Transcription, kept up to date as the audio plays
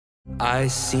I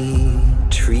see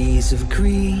trees of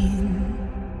green,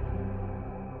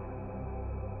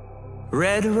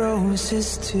 red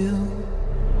roses too.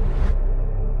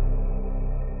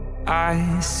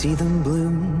 I see them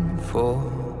bloom for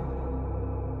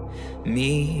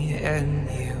me and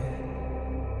you.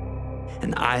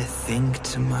 And I think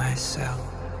to myself,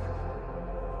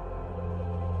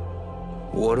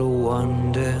 what a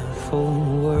wonderful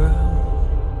world.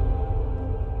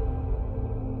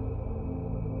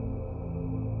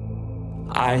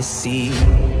 I see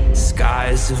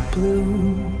skies of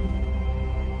blue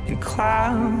and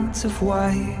clouds of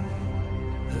white,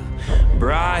 a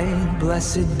bright,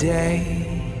 blessed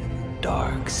day,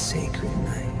 dark, sacred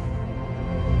night.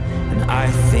 And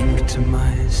I think to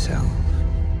myself,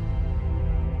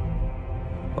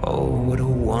 oh, what a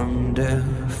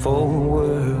wonderful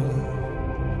world.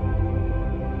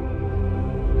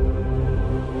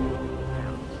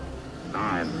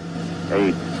 9,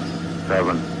 8,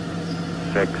 7,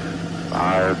 6,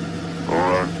 5,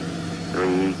 4,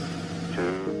 3, 2.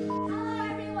 Hello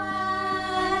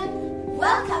everyone!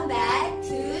 Welcome back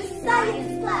to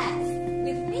Science Class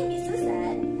with me, Miss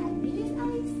Susan, and me, Miss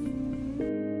Alice.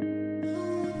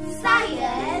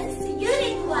 Science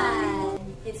Unit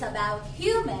 1. It's about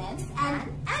humans and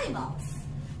animals.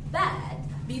 But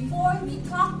before we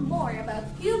talk more about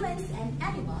humans and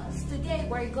animals, today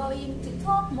we're going to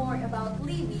talk more about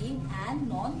living and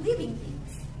non-living things.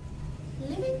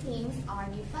 Living things are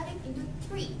divided into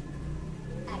 3: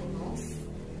 animals,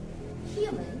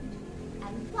 human,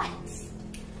 and plants.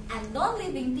 And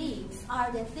non-living things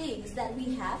are the things that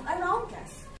we have around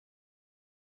us.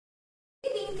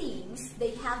 Living things,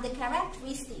 they have the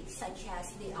characteristics such as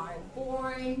they are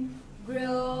born,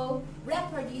 grow,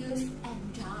 reproduce,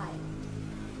 and die.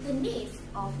 The needs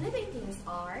of living things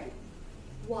are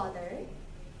water,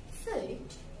 food,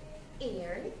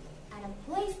 air, and a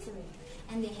place to live.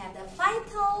 And they have the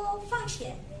vital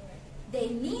function. They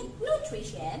need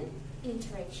nutrition,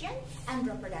 interaction, and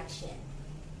reproduction.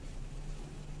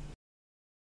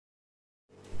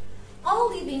 All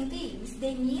living things,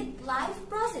 they need life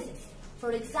processes.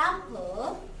 For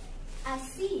example, a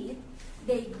seed,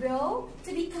 they grow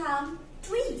to become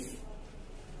trees.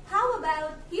 How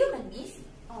about human beings?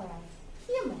 Alright,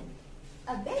 human.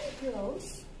 A baby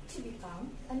grows to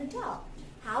become an adult.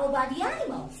 How about the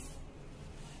animals?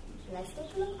 Let's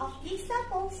take a look at the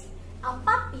examples. A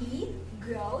puppy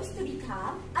grows to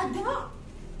become a dog.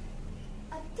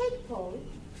 A tadpole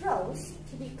grows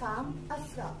to become a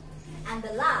frog. And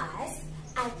the last,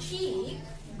 a chick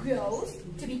grows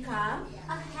to become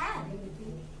a hen.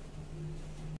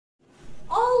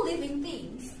 All living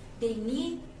things, they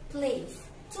need place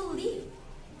to live.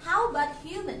 How about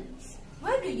humans?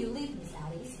 Where do you live, Miss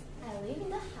Alice? I live in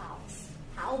the house.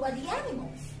 How about the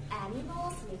animals?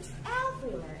 Animals live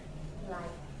everywhere,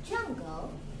 like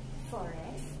jungle,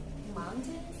 forest,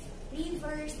 mountains,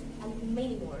 rivers, and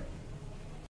many more.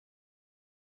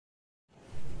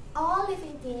 All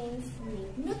living things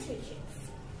need nutrition.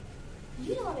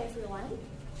 You know what, everyone?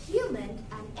 Humans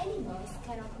and animals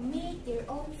cannot make their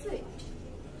own food.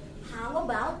 How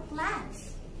about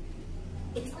plants?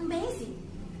 It's amazing.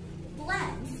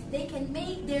 Plants, they can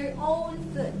make their own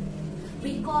food.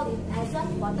 We call it as a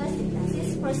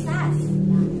photosynthesis process.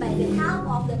 By the help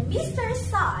of the Mr.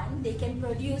 Sun, they can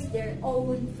produce their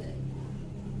own food.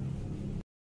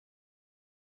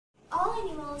 All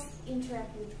animals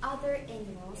interact with other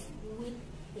animals with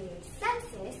their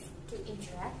senses to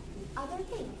interact with other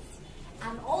things.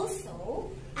 And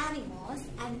also, animals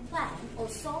and plants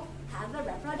also have a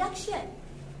reproduction.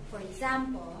 For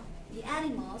example, the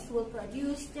animals will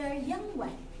produce their young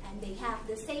one, and they have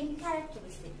the same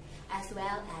characteristics as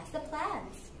well as the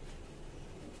plants.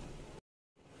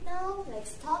 Now,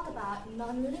 let's talk about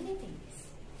non-living things.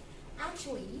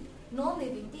 Actually,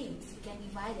 non-living things can be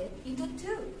divided into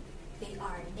 2. They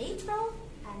are natural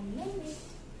and man-made.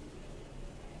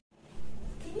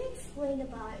 Can you explain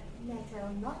about natural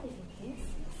non-living things?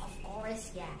 Of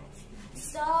course, yes.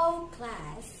 So,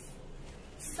 class,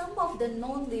 some of the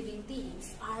non-living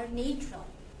things are natural,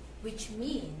 which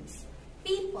means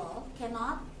people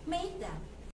cannot make them.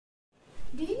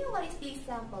 Do you know what is the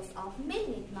examples of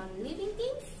man-made non-living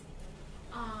things?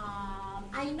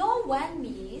 I know one,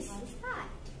 miss. What is that?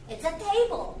 It's a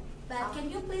table. But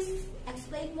can you please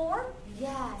explain more?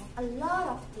 Yes, a lot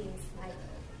of things like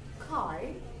car,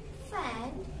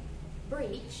 fan,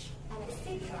 bridge, and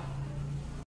etc.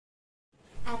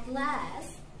 At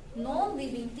last,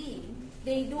 non-living things,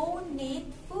 they don't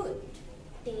need food.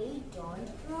 They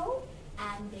don't grow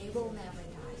and they will never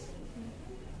die.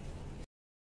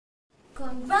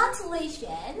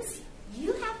 Congratulations!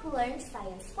 You have learned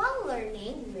science while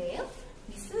learning with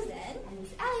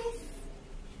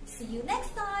you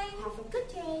next time. Have a good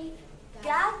day.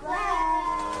 God bless.